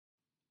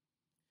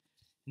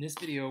In this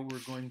video, we're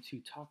going to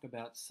talk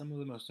about some of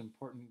the most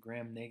important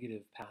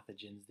gram-negative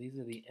pathogens. These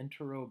are the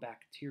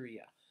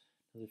Enterobacteria.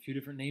 There's a few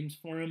different names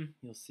for them.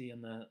 You'll see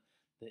in the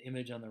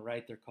image on the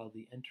right, they're called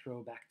the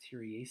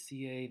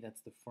Enterobacteriaceae.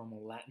 That's the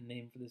formal Latin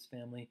name for this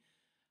family.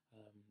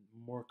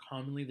 More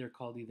commonly, they're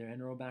called either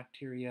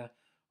Enterobacteria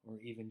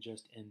or even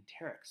just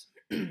enterics.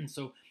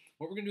 So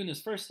what we're going to do in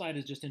this first slide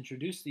is just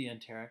introduce the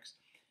enterics,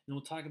 and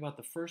we'll talk about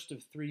the first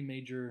of three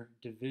major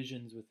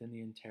divisions within the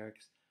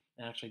enterics,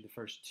 and actually the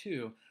first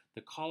two,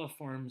 the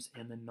coliforms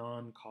and the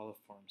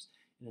non-coliforms.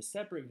 In a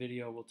separate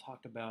video, we'll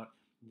talk about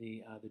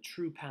the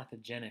true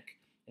pathogenic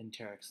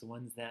enterics, the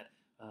ones that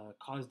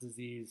cause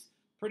disease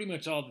pretty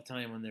much all the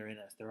time when they're in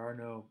us. There are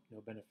no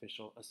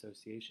beneficial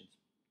associations.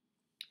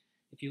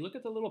 If you look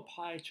at the little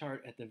pie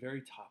chart at the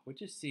very top,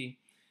 what you see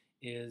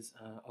is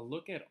a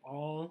look at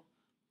all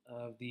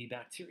of the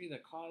bacteria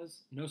that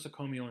cause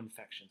nosocomial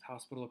infections,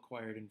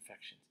 hospital-acquired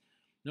infections.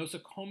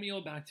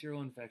 Nosocomial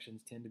bacterial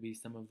infections tend to be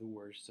some of the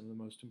worst, some of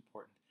the most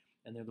important,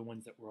 and they're the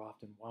ones that we're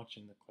often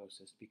watching the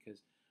closest because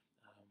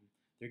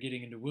they're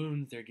getting into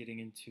wounds, they're getting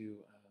into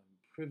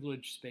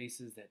privileged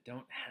spaces that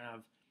don't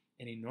have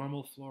any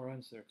normal flora,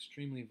 so they're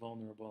extremely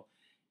vulnerable.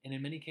 And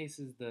in many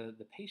cases, the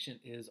patient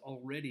is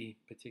already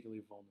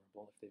particularly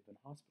vulnerable if they've been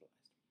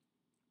hospitalized.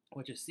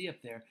 What you see up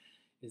there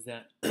is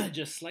that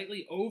just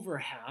slightly over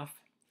half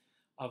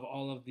of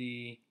all of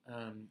the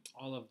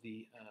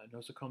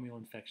nosocomial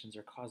infections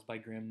are caused by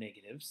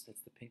gram-negatives.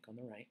 That's the pink on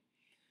the right.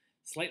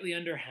 Slightly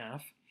under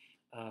half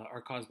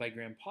are caused by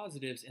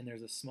gram-positives, and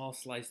there's a small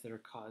slice that are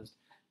caused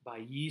by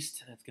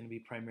yeast. That's going to be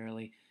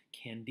primarily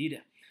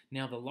candida.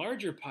 Now, the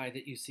larger pie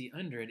that you see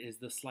under it is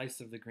the slice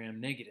of the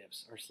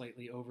gram-negatives, are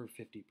slightly over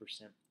 50%.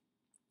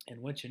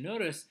 And what you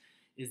notice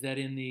is that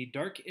in the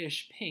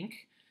darkish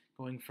pink,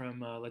 going from,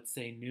 let's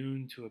say,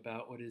 noon to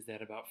about,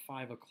 about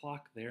 5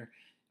 o'clock there,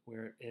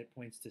 where it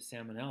points to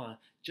Salmonella,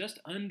 just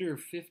under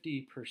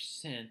 50%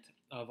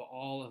 of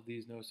all of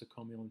these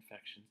nosocomial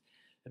infections,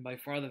 and by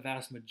far the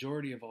vast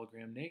majority of all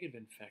gram-negative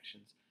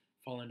infections,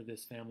 fall into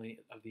this family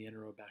of the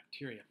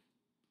Enterobacteria.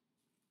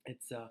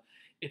 It's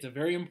a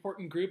very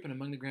important group, and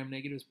among the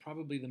gram-negatives,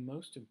 probably the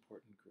most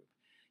important group.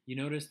 You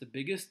notice the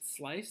biggest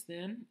slice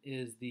then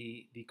is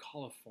the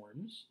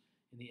coliforms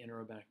in the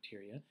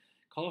Enterobacteria.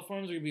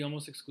 Coliforms are going to be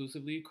almost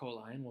exclusively E.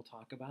 coli, and we'll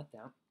talk about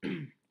that.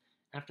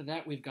 After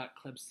that, we've got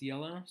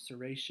Klebsiella,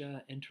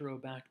 Serratia,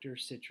 Enterobacter,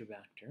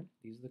 Citrobacter.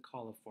 These are the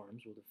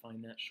coliforms. We'll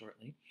define that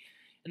shortly.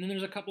 And then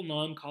there's a couple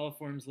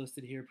non-coliforms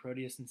listed here,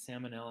 Proteus and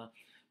Salmonella.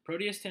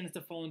 Proteus tends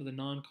to fall into the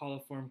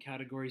non-coliform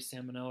category.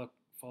 Salmonella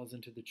falls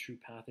into the true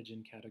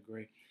pathogen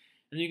category.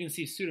 And then you can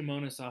see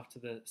Pseudomonas off to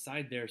the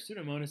side there.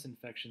 Pseudomonas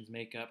infections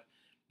make up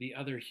the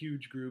other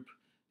huge group,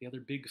 the other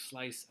big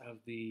slice of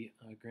the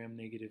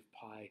gram-negative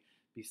pie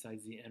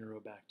besides the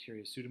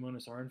Enterobacteria.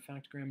 Pseudomonas are in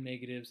fact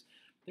gram-negatives.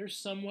 They're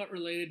somewhat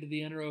related to the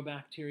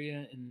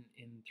Enterobacteria in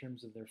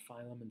terms of their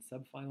phylum and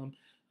subphylum,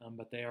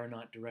 but they are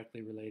not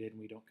directly related,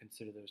 and we don't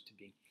consider those to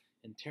be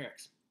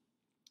enterics.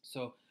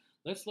 So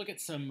let's look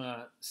at some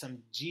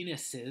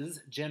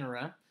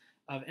genera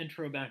of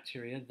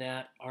Enterobacteria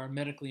that are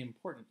medically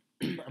important.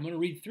 I'm going to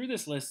read through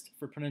this list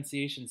for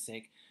pronunciation's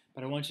sake,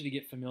 but I want you to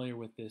get familiar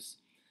with this.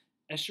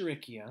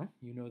 Escherichia,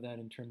 you know that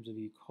in terms of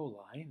E.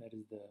 coli. That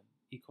is the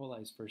E.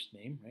 coli's first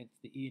name, right?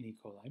 It's the E in E.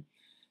 coli.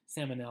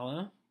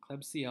 Salmonella,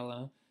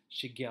 Klebsiella,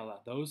 Shigella.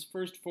 Those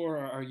first four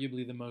are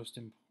arguably the most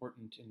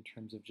important in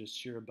terms of just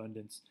sheer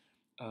abundance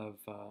of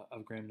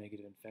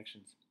gram-negative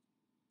infections.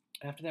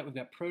 After that, we've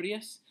got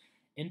Proteus,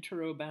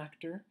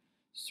 Enterobacter,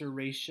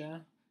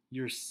 Serratia,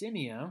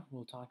 Yersinia,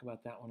 we'll talk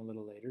about that one a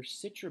little later.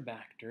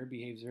 Citrobacter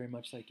behaves very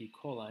much like E.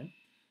 coli.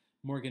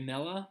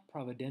 Morganella,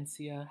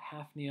 Providencia,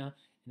 Hafnia,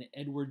 and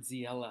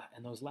Edwardsiella.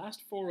 And those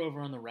last four over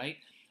on the right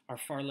are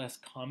far less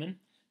common.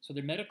 So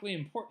they're medically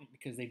important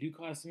because they do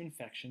cause some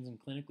infections, and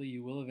clinically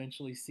you will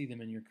eventually see them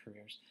in your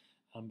careers.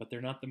 But they're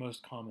not the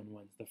most common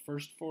ones. The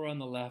first four on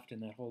the left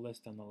and that whole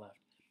list on the left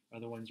are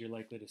the ones you're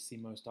likely to see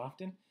most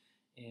often,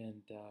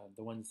 and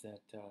the ones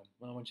that,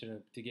 well, I want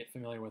you to get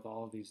familiar with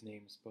all of these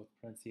names, both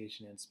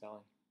pronunciation and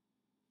spelling.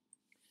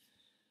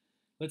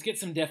 Let's get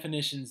some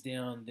definitions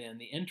down then.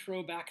 The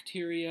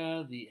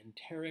Enterobacteria, the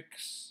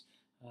enterics,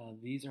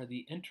 these are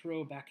the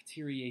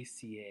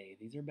Enterobacteriaceae.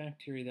 These are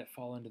bacteria that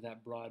fall into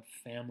that broad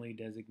family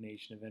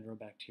designation of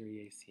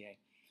Enterobacteriaceae.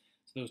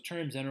 So those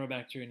terms,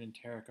 Enterobacteria and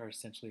enteric, are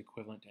essentially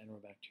equivalent to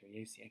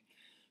Enterobacteriaceae.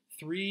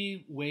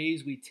 Three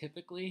ways we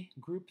typically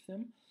group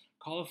them: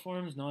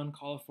 coliforms,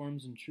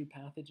 non-coliforms, and true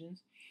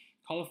pathogens.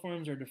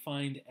 Coliforms are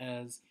defined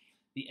as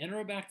the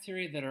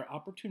enterobacteria that are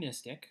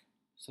opportunistic,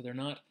 so they're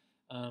not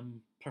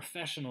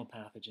professional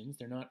pathogens.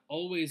 They're not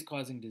always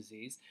causing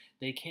disease.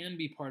 They can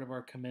be part of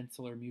our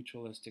commensal or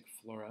mutualistic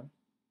flora,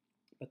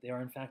 but they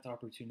are in fact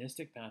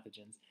opportunistic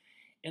pathogens,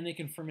 and they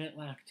can ferment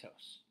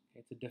lactose.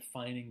 It's a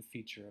defining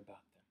feature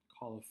about them,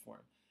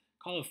 coliform.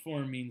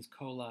 Coliform means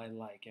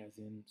coli-like, as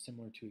in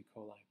similar to E.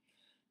 coli.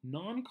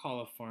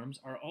 Non-coliforms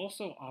are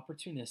also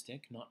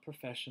opportunistic, not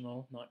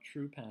professional, not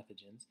true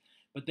pathogens,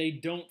 but they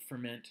don't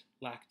ferment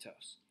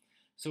lactose.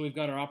 So we've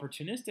got our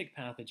opportunistic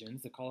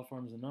pathogens, the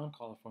coliforms and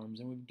non-coliforms,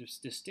 and we've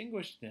just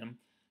distinguished them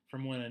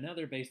from one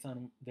another based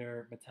on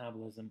their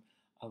metabolism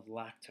of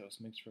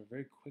lactose. Makes for a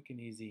very quick and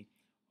easy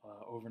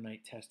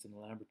overnight test in the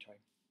laboratory.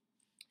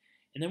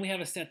 And then we have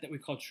a set that we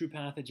call true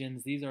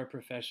pathogens. These are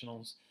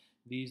professionals.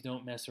 These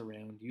don't mess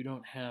around. You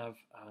don't have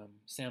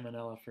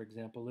salmonella, for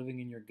example, living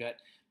in your gut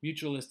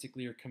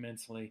mutualistically or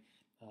commensally.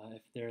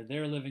 If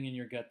they're living in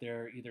your gut,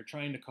 they're either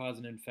trying to cause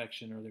an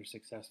infection or they're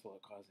successful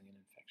at causing an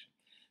infection.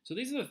 So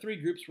these are the three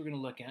groups we're going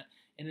to look at.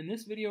 And in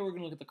this video, we're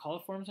going to look at the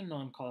coliforms and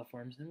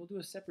non-coliforms, and we'll do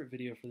a separate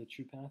video for the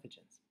true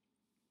pathogens.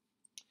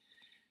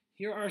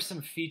 Here are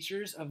some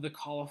features of the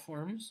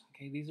coliforms.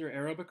 Okay, these are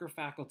aerobic or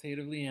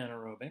facultatively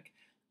anaerobic.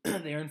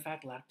 They are, in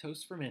fact,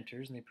 lactose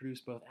fermenters, and they produce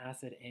both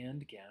acid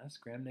and gas.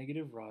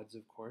 Gram-negative rods,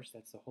 of course.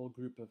 That's the whole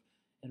group of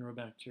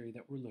enterobacteria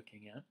that we're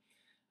looking at.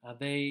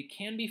 They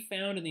can be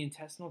found in the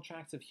intestinal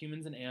tracts of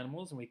humans and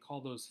animals, and we call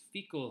those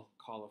fecal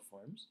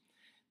coliforms.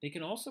 They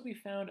can also be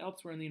found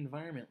elsewhere in the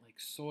environment, like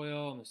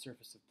soil, on the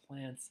surface of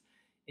plants,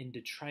 in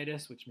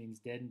detritus, which means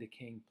dead and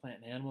decaying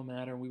plant and animal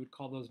matter. We would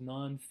call those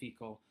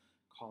non-fecal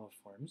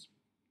coliforms.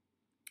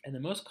 And the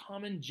most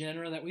common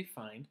genera that we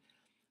find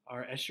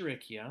are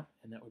Escherichia,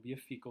 and that would be a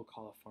fecal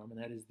coliform, and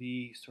that is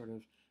the sort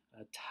of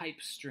type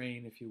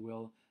strain, if you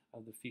will,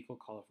 of the fecal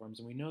coliforms.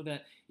 And we know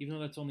that even though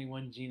that's only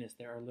one genus,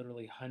 there are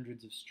literally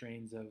hundreds of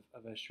strains of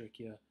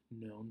Escherichia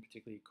known,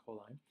 particularly E.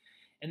 coli.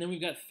 And then we've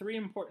got three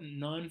important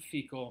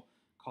non-fecal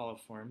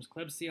coliforms,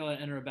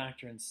 Klebsiella,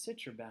 Enterobacter, and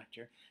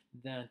Citrobacter,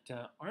 that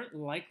aren't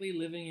likely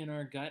living in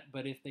our gut,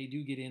 but if they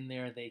do get in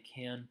there, they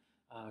can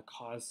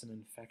cause some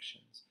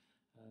infections.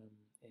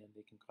 And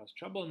they can cause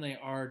trouble, and they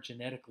are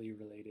genetically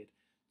related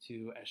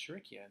to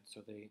Escherichia, and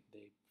so they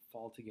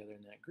fall together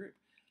in that group.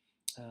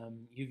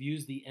 You've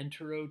used the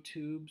entero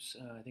tubes.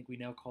 I think we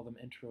now call them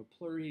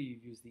enteropluria.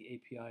 You've used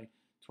the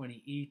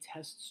BIO2020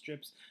 test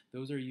strips.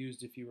 Those are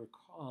used, if you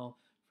recall,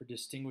 for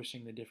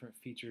distinguishing the different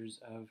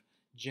features of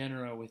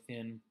genera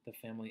within the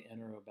family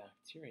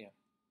Enterobacteria.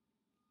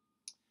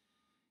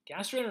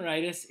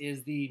 Gastroenteritis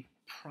is the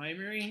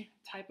primary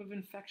type of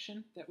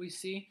infection that we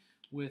see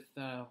with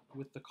the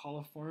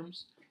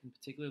coliforms, in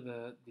particular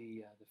the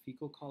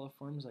fecal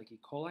coliforms like E.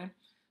 coli.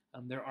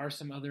 There are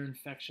some other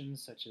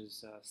infections such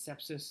as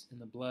sepsis in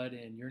the blood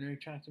and urinary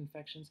tract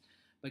infections,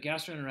 but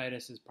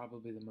gastroenteritis is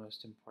probably the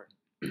most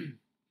important.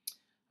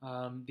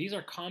 These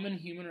are common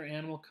human or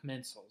animal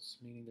commensals,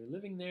 meaning they're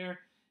living there.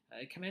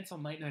 Commensal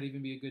might not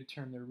even be a good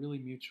term. They're really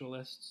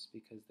mutualists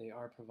because they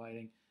are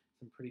providing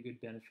some pretty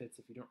good benefits.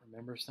 If you don't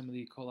remember some of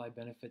the E. coli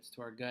benefits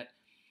to our gut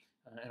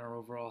and our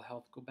overall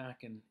health, go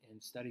back and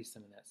study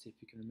some of that, see if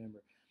you can remember.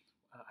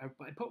 I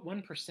put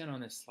 1% on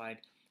this slide.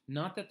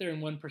 Not that they're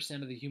in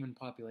 1% of the human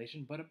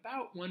population, but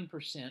about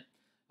 1%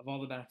 of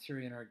all the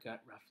bacteria in our gut,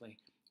 roughly,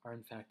 are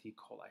in fact E.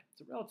 coli.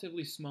 It's a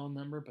relatively small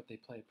number, but they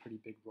play a pretty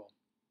big role.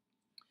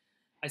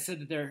 I said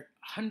that there are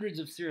hundreds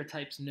of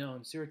serotypes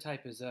known.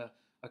 Serotype is a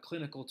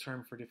clinical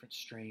term for different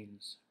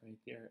strains, right?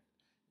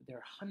 There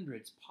are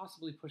hundreds,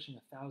 possibly pushing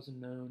 1,000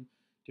 known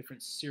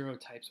different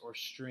serotypes or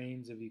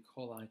strains of E.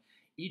 coli,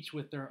 each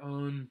with their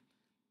own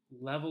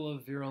level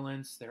of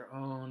virulence, their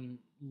own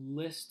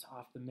list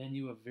off the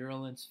menu of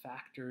virulence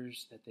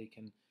factors that they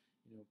can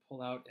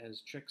pull out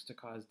as tricks to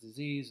cause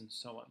disease and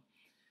so on.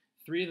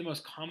 Three of the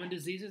most common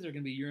diseases are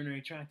going to be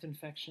urinary tract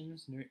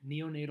infections,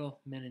 neonatal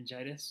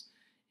meningitis,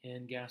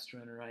 and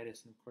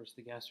gastroenteritis. And of course,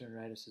 the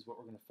gastroenteritis is what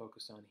we're going to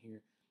focus on here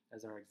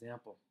as our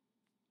example.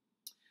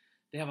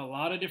 They have a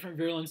lot of different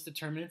virulence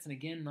determinants, and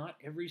again, not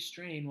every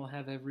strain will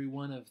have every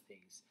one of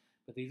these.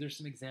 But these are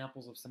some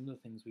examples of some of the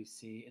things we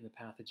see in the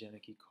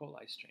pathogenic E.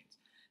 coli strains.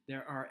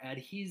 There are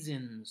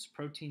adhesins,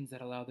 proteins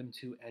that allow them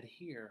to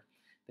adhere.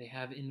 They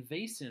have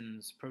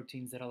invasins,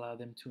 proteins that allow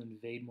them to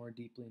invade more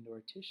deeply into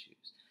our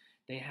tissues.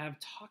 They have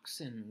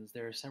toxins.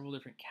 There are several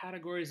different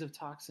categories of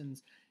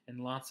toxins and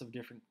lots of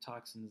different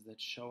toxins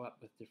that show up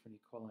with different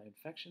E. coli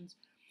infections.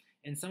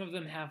 And some of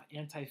them have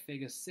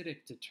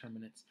antiphagocytic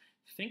determinants.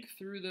 Think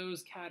through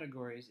those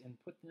categories and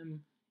put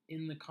them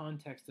in the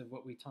context of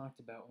what we talked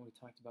about when we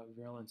talked about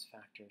virulence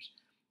factors,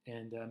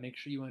 and make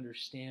sure you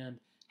understand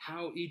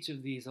how each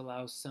of these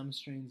allows some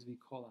strains of E.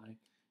 coli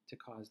to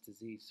cause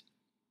disease.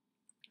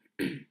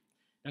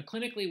 Now,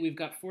 clinically, we've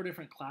got 4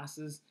 different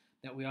classes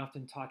that we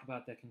often talk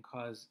about that can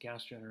cause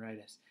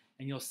gastroenteritis,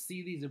 and you'll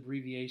see these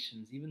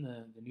abbreviations. Even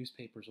the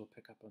newspapers will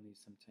pick up on these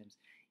sometimes.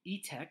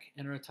 ETEC,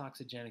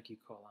 enterotoxigenic E.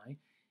 coli,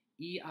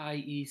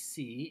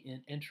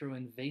 EIEC,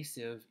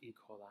 enteroinvasive E.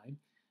 coli,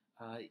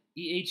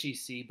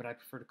 EHEC, but I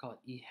prefer to call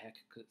it EHEC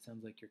because it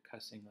sounds like you're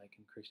cussing like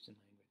in Christian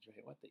language,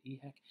 right? What, the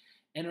EHEC?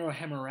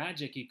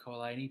 Enterohemorrhagic E.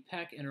 coli, and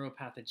EPEC,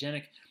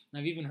 enteropathogenic. And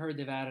I've even heard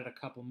they've added a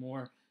couple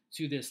more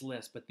to this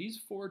list, but these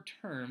 4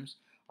 terms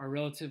are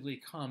relatively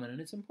common, and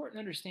it's important to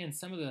understand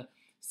some of the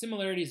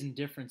similarities and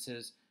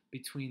differences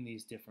between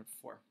these different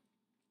 4.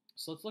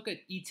 So let's look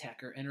at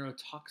ETEC, or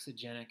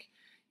enterotoxigenic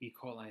E.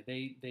 coli.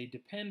 They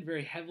depend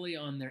very heavily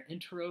on their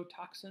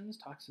enterotoxins,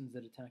 toxins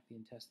that attack the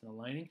intestinal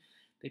lining.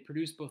 They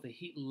produce both a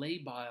heat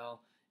labile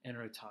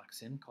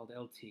enterotoxin called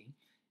LT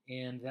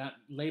and that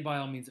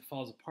labile means it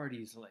falls apart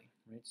easily,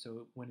 right?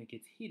 So when it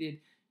gets heated,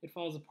 it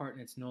falls apart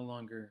and it's no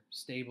longer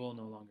stable,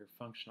 no longer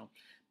functional.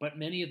 But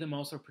many of them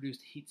also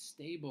produced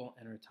heat-stable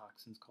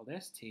enterotoxins called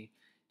ST.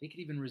 They could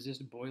even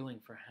resist boiling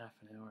for half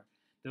an hour.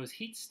 Those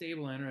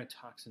heat-stable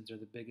enterotoxins are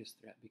the biggest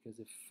threat because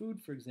if food,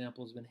 for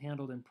example, has been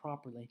handled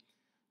improperly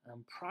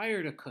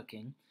prior to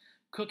cooking,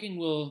 cooking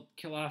will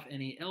kill off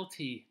any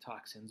LT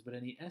toxins, but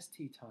any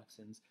ST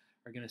toxins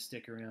are going to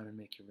stick around and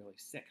make you really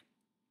sick.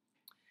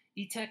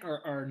 ETEC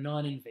are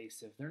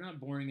non-invasive. They're not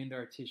boring into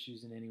our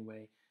tissues in any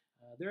way.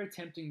 They're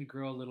attempting to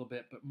grow a little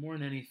bit, but more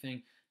than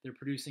anything, they're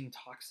producing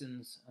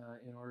toxins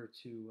in order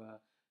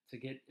to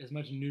get as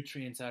much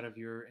nutrients out of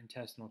your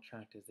intestinal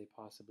tract as they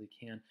possibly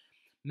can.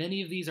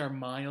 Many of these are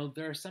mild.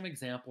 There are some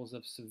examples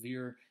of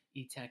severe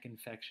ETEC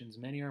infections.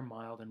 Many are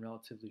mild and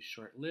relatively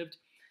short-lived.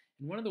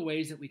 And one of the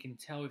ways that we can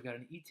tell we've got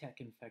an ETEC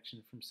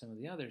infection from some of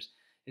the others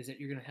is that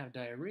you're going to have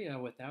diarrhea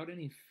without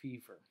any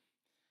fever.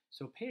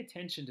 So pay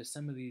attention to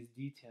some of these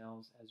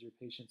details as your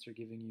patients are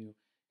giving you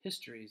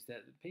histories.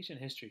 That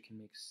patient history can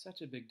make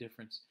such a big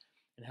difference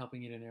in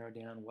helping you to narrow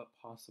down what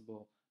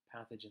possible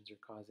pathogens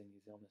are causing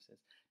these illnesses.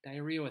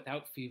 Diarrhea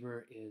without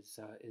fever is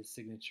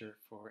signature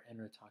for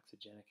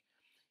enterotoxigenic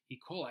E.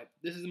 coli.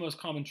 This is the most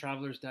common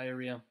traveler's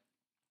diarrhea.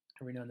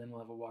 Every now and then we'll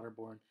have a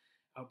waterborne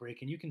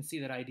outbreak, and you can see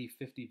that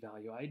ID50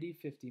 value.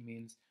 ID50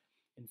 means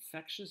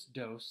infectious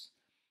dose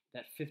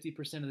that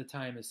 50% of the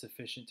time is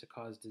sufficient to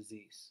cause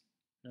disease.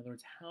 In other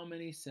words, how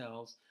many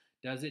cells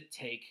does it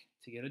take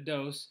to get a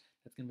dose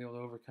that's going to be able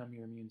to overcome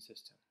your immune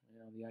system?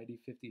 The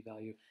ID50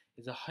 value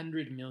is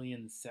 100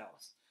 million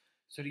cells.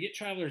 So to get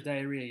traveler's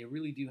diarrhea, you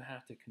really do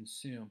have to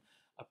consume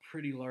a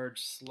pretty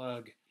large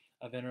slug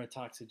of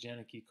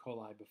enterotoxigenic E.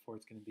 coli before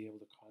it's going to be able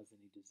to cause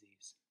any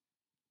disease.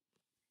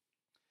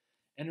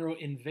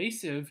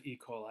 Enteroinvasive E.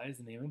 coli, as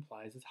the name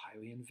implies, is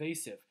highly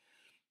invasive.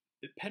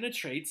 It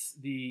penetrates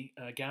the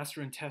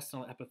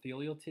gastrointestinal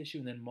epithelial tissue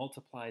and then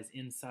multiplies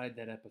inside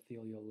that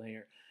epithelial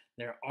layer.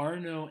 There are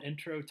no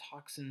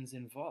enterotoxins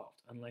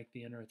involved, unlike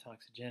the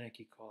enterotoxigenic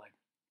E. coli.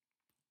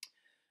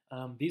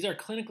 These are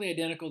clinically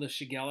identical to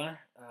Shigella,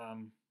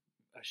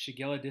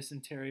 Shigella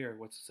dysentery, or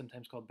what's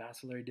sometimes called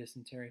bacillary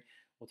dysentery.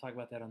 We'll talk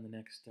about that on the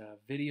next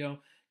video.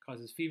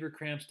 Causes fever,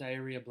 cramps,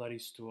 diarrhea, bloody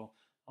stool.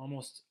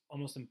 Almost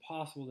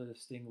impossible to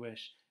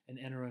distinguish an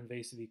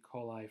enteroinvasive E.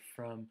 coli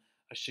from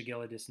a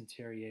Shigella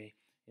dysenteriae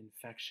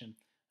infection.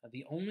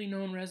 The only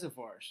known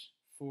reservoirs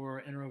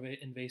for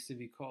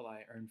enteroinvasive E.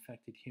 coli are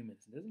infected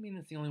humans. It doesn't mean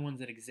it's the only ones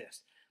that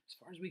exist. As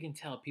far as we can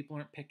tell, people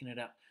aren't picking it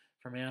up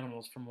from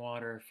animals, from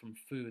water, from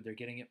food. They're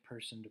getting it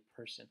person to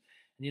person.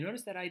 And you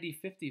notice that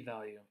ID50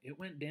 value, it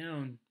went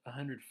down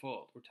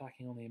 100-fold. We're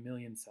talking only 1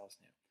 million cells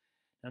now.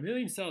 Now, 1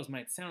 million cells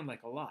might sound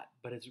like a lot,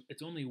 but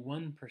it's only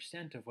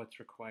 1% of what's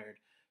required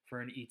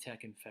for an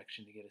ETEC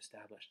infection to get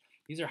established.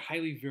 These are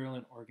highly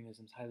virulent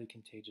organisms, highly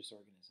contagious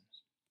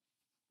organisms.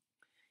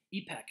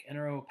 EPEC,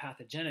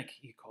 enteropathogenic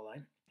E.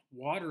 coli,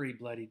 watery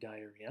bloody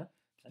diarrhea.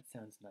 That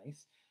sounds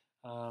nice.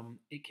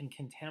 It can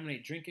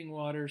contaminate drinking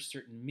water,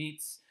 certain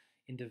meats.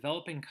 In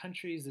developing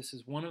countries, this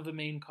is one of the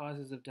main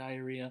causes of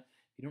diarrhea.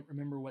 If you don't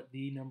remember what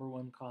the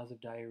 #1 cause of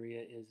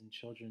diarrhea is in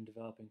children in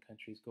developing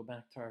countries, go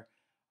back to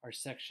our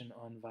section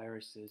on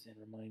viruses and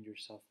remind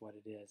yourself what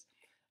it is.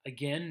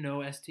 Again,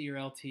 no ST or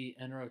LT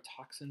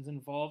enterotoxins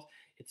involved.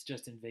 It's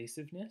just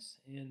invasiveness,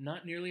 and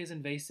not nearly as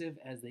invasive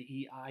as the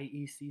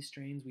EI/EC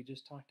strains we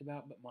just talked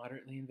about, but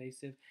moderately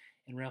invasive,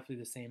 and roughly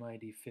the same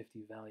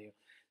ID50 value.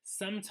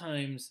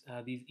 Sometimes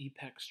these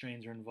EPEC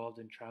strains are involved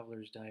in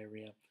traveler's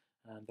diarrhea,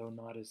 though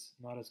not as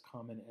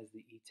common as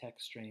the ETEC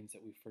strains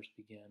that we first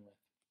began with.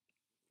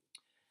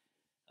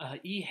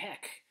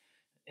 EHEC,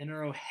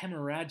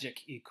 enterohemorrhagic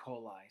E.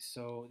 coli,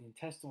 so the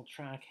intestinal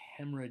tract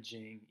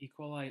hemorrhaging. E.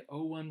 coli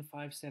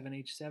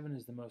 0157H7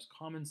 is the most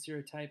common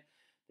serotype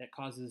that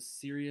causes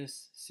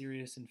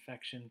serious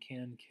infection,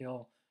 can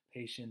kill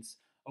patients.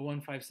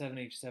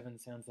 0157H7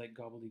 sounds like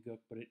gobbledygook,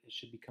 but it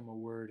should become a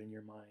word in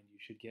your mind. You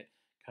should get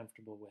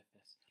comfortable with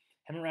this.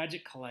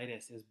 Hemorrhagic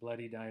colitis is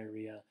bloody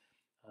diarrhea.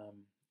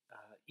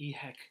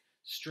 EHEC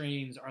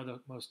strains are the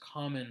most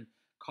common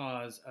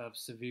cause of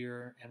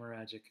severe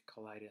hemorrhagic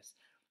colitis.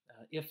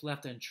 If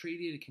left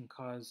untreated, it can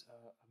cause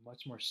a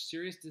much more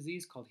serious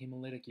disease called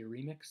hemolytic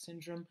uremic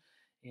syndrome.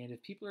 And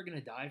if people are going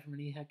to die from an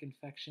EHEC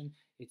infection,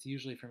 it's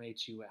usually from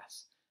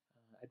HUS.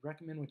 I'd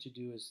recommend what you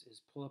do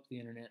is pull up the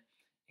internet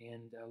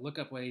and look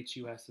up what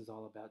HUS is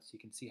all about so you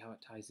can see how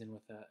it ties in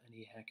with an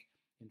EHEC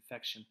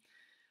infection.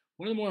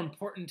 One of the more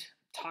important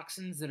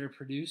toxins that are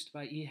produced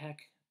by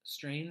EHEC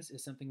strains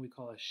is something we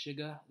call a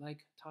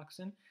Shiga-like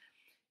toxin.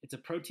 It's a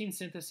protein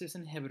synthesis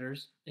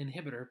inhibitor, and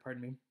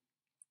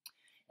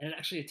it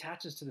actually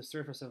attaches to the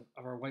surface of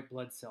our white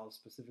blood cells,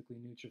 specifically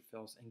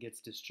neutrophils, and gets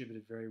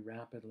distributed very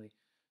rapidly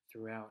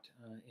throughout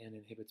and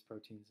inhibits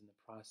proteins in the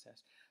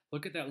process.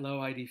 Look at that low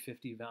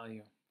ID50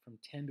 value from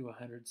 10 to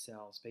 100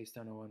 cells based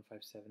on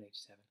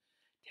 0157H7.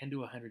 10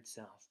 to 100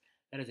 cells.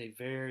 That is a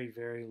very,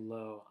 very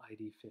low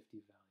ID50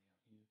 value.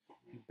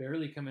 You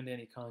barely come into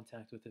any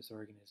contact with this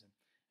organism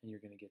and you're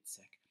going to get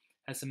sick.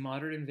 Has some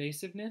moderate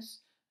invasiveness.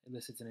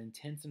 elicits an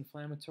intense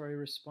inflammatory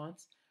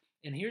response.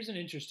 And here's an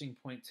interesting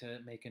point to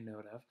make a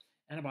note of.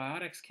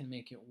 Antibiotics can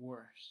make it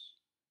worse.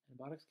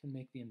 Antibiotics can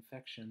make the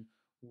infection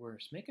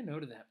worse. Make a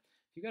note of that.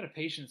 If you got a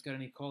patient that's got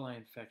an E. coli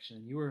infection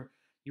and you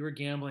were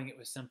gambling it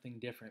was something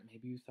different,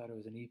 maybe you thought it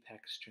was an EPEC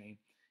strain,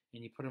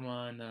 and you put them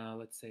on,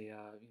 let's say,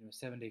 a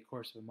 7-day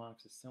course of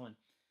amoxicillin.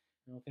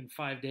 And within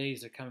 5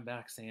 days, they're coming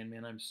back saying,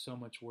 "Man, I'm so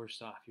much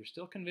worse off." You're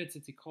still convinced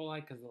it's E. coli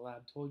because the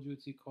lab told you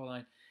it's E.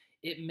 coli.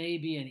 It may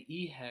be an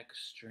EHEC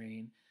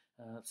strain,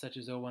 such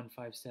as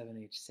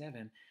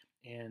 0157H7,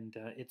 and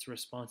its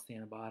response to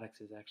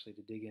antibiotics is actually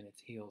to dig in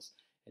its heels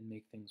and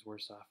make things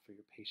worse off for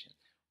your patient.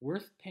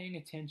 Worth paying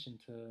attention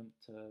to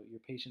your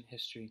patient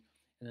history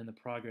and then the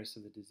progress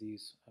of the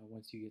disease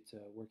once you get to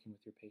working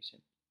with your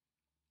patient.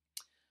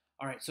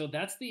 All right, so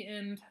that's the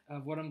end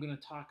of what I'm going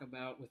to talk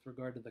about with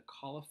regard to the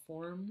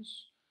coliforms.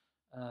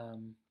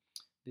 Um,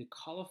 the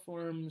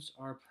coliforms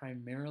are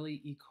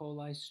primarily E.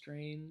 coli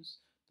strains,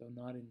 though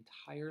not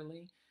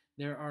entirely.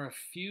 There are a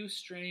few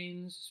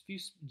strains, few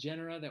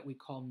genera that we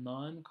call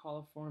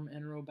non-coliform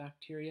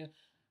enterobacteria.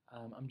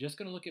 I'm just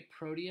going to look at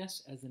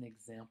Proteus as an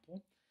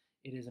example.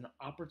 It is an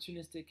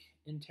opportunistic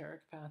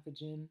enteric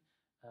pathogen.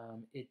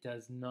 It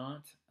does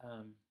not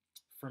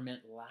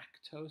ferment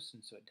lactose,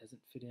 and so it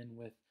doesn't fit in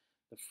with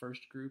the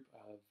first group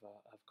of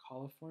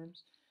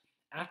coliforms.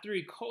 After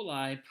E.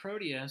 coli,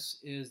 Proteus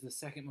is the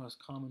second most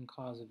common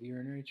cause of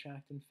urinary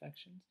tract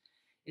infections.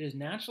 It is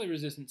naturally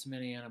resistant to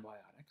many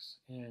antibiotics,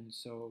 and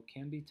so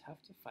can be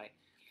tough to fight.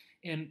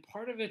 And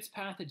part of its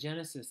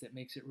pathogenesis that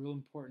makes it real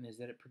important is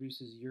that it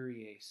produces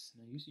urease.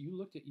 Now, you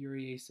looked at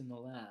urease in the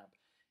lab.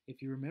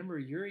 If you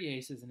remember,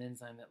 urease is an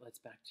enzyme that lets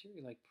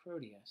bacteria like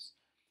Proteus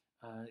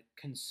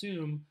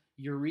consume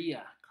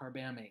urea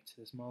carbamate,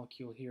 this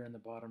molecule here in the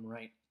bottom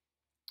right.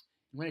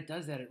 And when it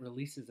does that, it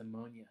releases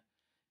ammonia.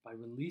 By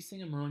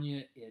releasing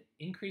ammonia, it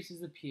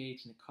increases the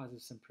pH and it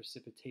causes some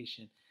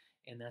precipitation,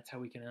 and that's how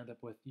we can end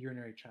up with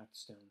urinary tract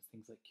stones,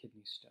 things like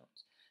kidney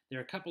stones. There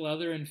are a couple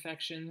other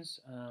infections,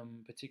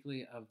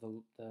 particularly of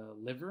the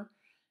liver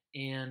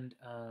and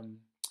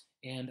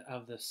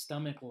of the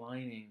stomach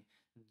lining,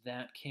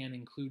 that can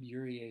include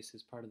urease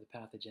as part of the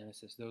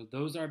pathogenesis.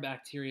 Those are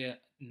bacteria,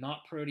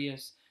 not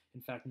Proteus,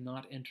 in fact,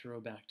 not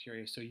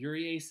Enterobacteria. So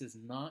urease is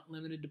not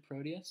limited to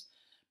Proteus,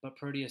 but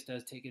Proteus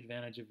does take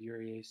advantage of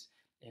urease,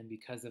 and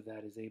because of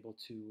that is able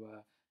to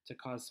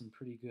cause some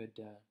pretty good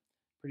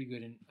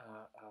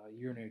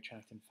urinary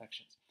tract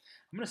infections.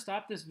 I'm going to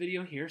stop this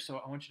video here,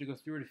 so I want you to go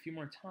through it a few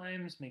more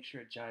times, make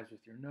sure it jives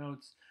with your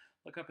notes,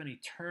 look up any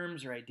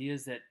terms or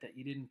ideas that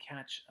you didn't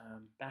catch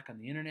back on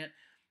the internet,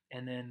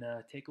 and then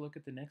take a look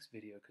at the next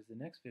video, because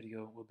the next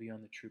video will be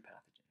on the true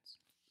pathogen.